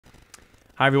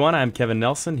Hi, everyone. I'm Kevin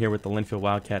Nelson here with the Linfield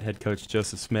Wildcat head coach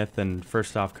Joseph Smith. And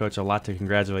first off, Coach, a lot to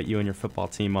congratulate you and your football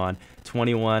team on.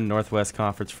 21 Northwest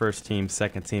Conference first team,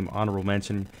 second team, honorable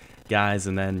mention guys,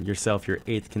 and then yourself, your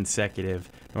 8th consecutive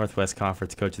Northwest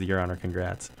Conference Coach of the Year honor.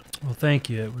 Congrats. Well, thank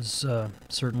you. It was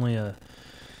certainly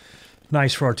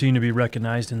nice for our team to be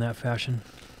recognized in that fashion.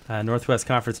 Northwest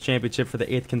Conference Championship for the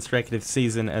 8th consecutive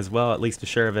season as well, at least a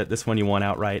share of it. This one you won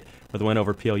outright with a win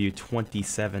over PLU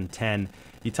 27-10.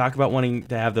 You talk about wanting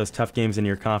to have those tough games in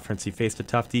your conference. You faced a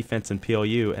tough defense in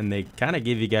PLU, and they kind of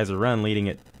gave you guys a run, leading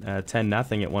at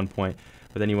 10-0 at one point.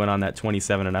 But then you went on that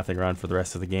 27-0 run for the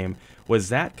rest of the game. Was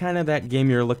that kind of that game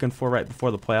you're looking for right before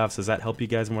the playoffs? Does that help you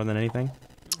guys more than anything?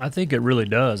 I think it really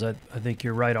does. I think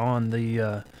you're right on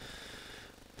the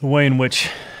way in which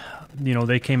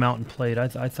they came out and played.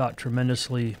 I thought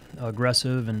tremendously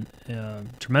aggressive and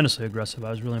tremendously aggressive.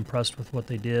 I was really impressed with what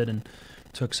they did and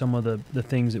took some of the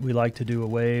things that we like to do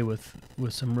away with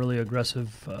some really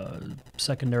aggressive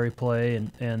secondary play,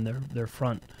 and their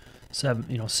front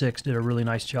six did a really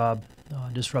nice job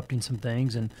disrupting some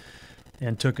things,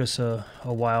 and took us a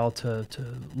while to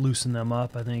loosen them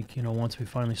up. I think once we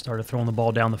finally started throwing the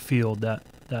ball down the field, that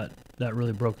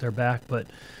really broke their back. But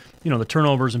the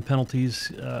turnovers and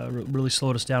penalties really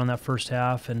slowed us down in that first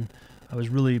half, and I was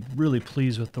really, really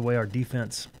pleased with the way our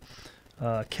defense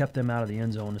kept them out of the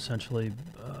end zone, essentially,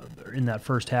 in that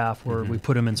first half, where we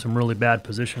put them in some really bad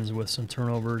positions with some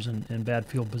turnovers and bad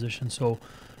field positions. So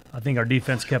I think our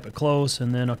defense kept it close,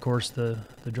 and then, of course, the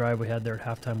drive we had there at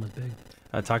halftime was big.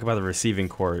 Talk about the receiving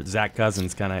core. Zach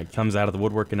Cousins kind of comes out of the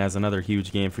woodwork and has another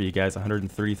huge game for you guys.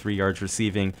 133 yards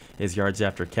receiving, his yards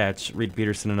after catch. Reed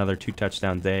Peterson, another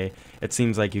 2-touchdown day. It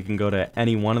seems like you can go to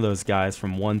any one of those guys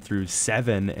from 1 through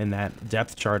 7 in that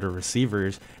depth chart of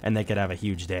receivers, and they could have a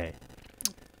huge day.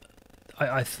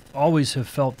 I always have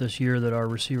felt this year that our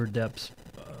receiver depth's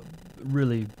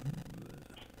really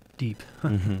deep.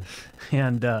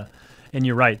 And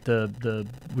you're right.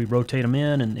 We rotate them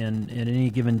in, and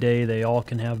any given day they all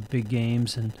can have big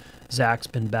games. And Zach's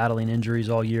been battling injuries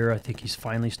all year. I think he's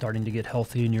finally starting to get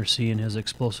healthy, and you're seeing his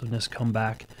explosiveness come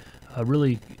back.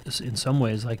 Really, in some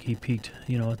ways, like he peaked,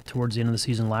 towards the end of the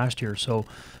season last year. So,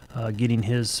 getting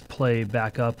his play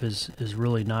back up is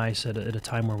really nice at a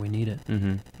time where we need it.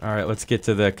 All right, let's get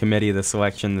to the committee, the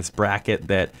selection, this bracket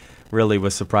that really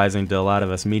was surprising to a lot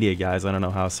of us media guys. I don't know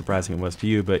how surprising it was to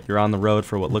you, but you're on the road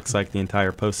for what looks like the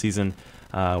entire postseason,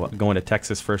 going to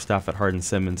Texas first off at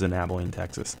Hardin-Simmons in Abilene,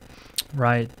 Texas.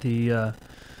 Right. It's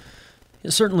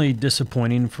certainly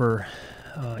disappointing for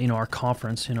our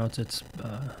conference. It's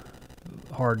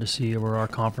hard to see where our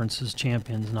conference is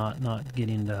champions not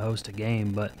getting to host a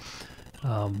game, but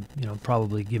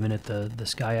probably giving it the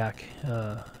SCIAC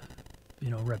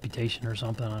reputation or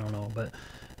something. I don't know, but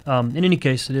in any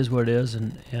case, it is what it is,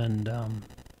 and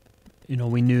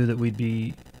we knew that we'd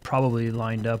be probably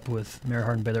lined up with Mary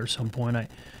Hardin-Baylor at some point. I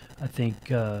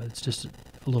think it's just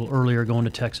a little earlier going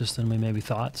to Texas than we maybe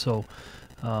thought. So,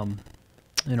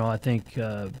 I think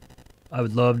I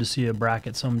would love to see a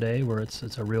bracket someday where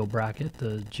it's a real bracket.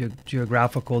 The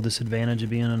geographical disadvantage of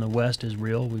being in the West is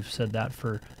real. We've said that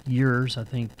for years. I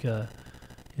think the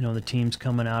teams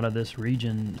coming out of this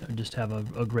region just have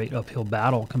a great uphill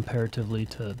battle comparatively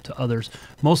to others,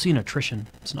 mostly in attrition.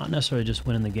 It's not necessarily just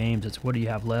winning the games. It's what do you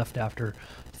have left after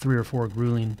 3 or 4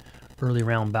 grueling early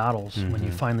round battles. When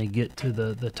you finally get to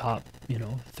the top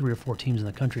 3 or 4 teams in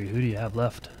the country, who do you have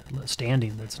left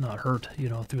standing that's not hurt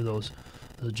through those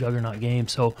juggernaut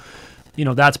games? So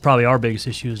that's probably our biggest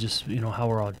issue, is just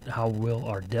how will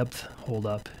our depth hold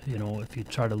up if you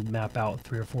try to map out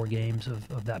 3 or 4 games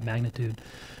of that magnitude.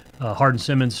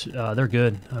 Hardin-Simmons, they're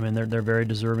good. I mean, they're very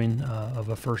deserving of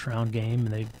a first round game,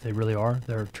 and they really are.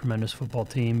 They're a tremendous football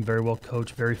team, very well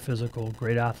coached, very physical,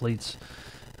 great athletes.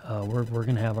 We're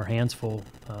going to have our hands full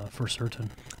for certain.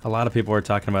 A lot of people are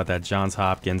talking about that Johns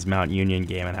Hopkins Mount Union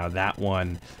game and how that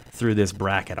one threw this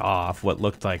bracket off, what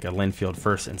looked like a Linfield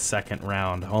first and second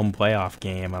round home playoff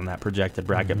game on that projected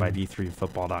bracket by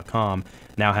D3Football.com.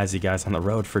 Now has you guys on the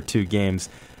road for 2 games.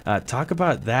 Talk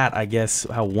about that, I guess,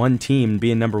 how one team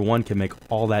being number 1 can make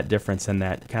all that difference and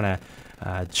that kind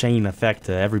of chain effect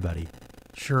to everybody.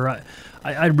 Sure.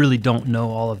 I really don't know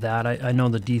all of that. I know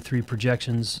the D3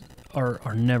 projections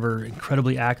are never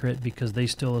incredibly accurate because they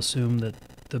still assume that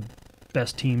the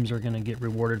best teams are going to get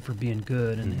rewarded for being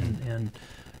good, and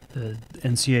the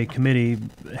NCAA committee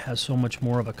has so much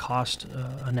more of a cost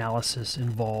analysis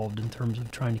involved in terms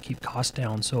of trying to keep costs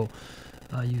down. So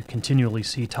you continually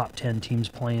see top 10 teams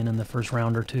playing in the first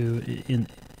round or two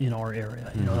in our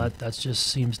area. That just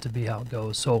seems to be how it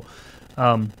goes. So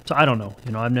So I don't know.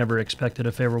 I've never expected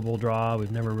a favorable draw.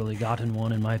 We've never really gotten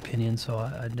one, in my opinion. So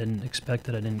I didn't expect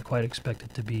it. I didn't quite expect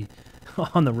it to be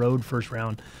on the road first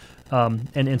round.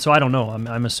 And so I don't know.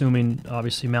 I'm assuming,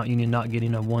 obviously, Mount Union not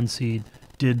getting a 1 seed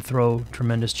did throw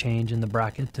tremendous change in the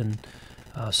bracket, and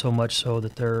so much so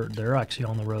that they're actually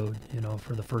on the road,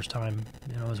 for the first time,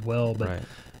 as well. But Right.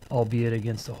 albeit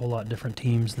against a whole lot different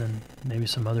teams than maybe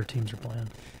some other teams are playing.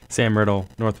 Sam Riddle,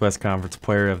 Northwest Conference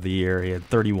Player of the Year. He had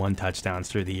 31 touchdowns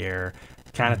through the air.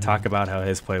 Kind of talk about how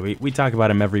his play. We talk about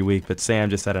him every week, but Sam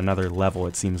just at another level,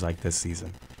 it seems like, this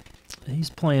season. He's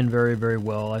playing very, very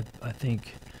well. I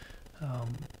think,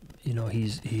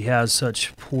 he has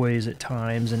such poise at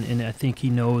times, and I think he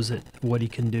knows what he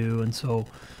can do, and so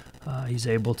he's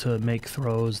able to make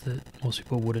throws that most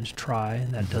people wouldn't try,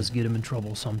 and that does get him in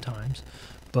trouble sometimes.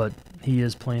 But he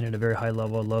is playing at a very high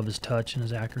level. I love his touch and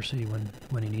his accuracy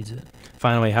when he needs it.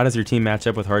 Finally, how does your team match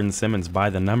up with Hardin-Simmons? By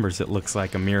the numbers, it looks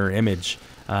like a mirror image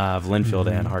of Linfield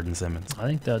and Hardin-Simmons. I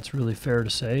think that's really fair to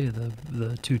say.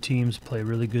 The two teams play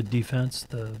really good defense.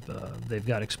 They've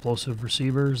got explosive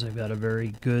receivers. They've got a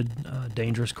very good,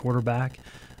 dangerous quarterback,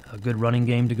 a good running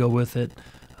game to go with it.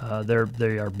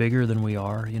 They are bigger than we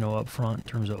are, up front in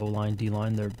terms of O-line,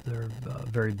 D-line. They're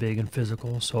very big and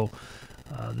physical. So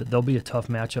they'll be a tough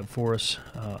matchup for us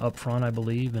up front, I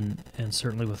believe, and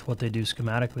certainly with what they do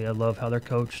schematically. I love how they're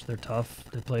coached. They're tough.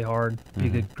 They play hard.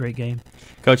 Be a great game.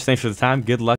 Coach, thanks for the time. Good luck.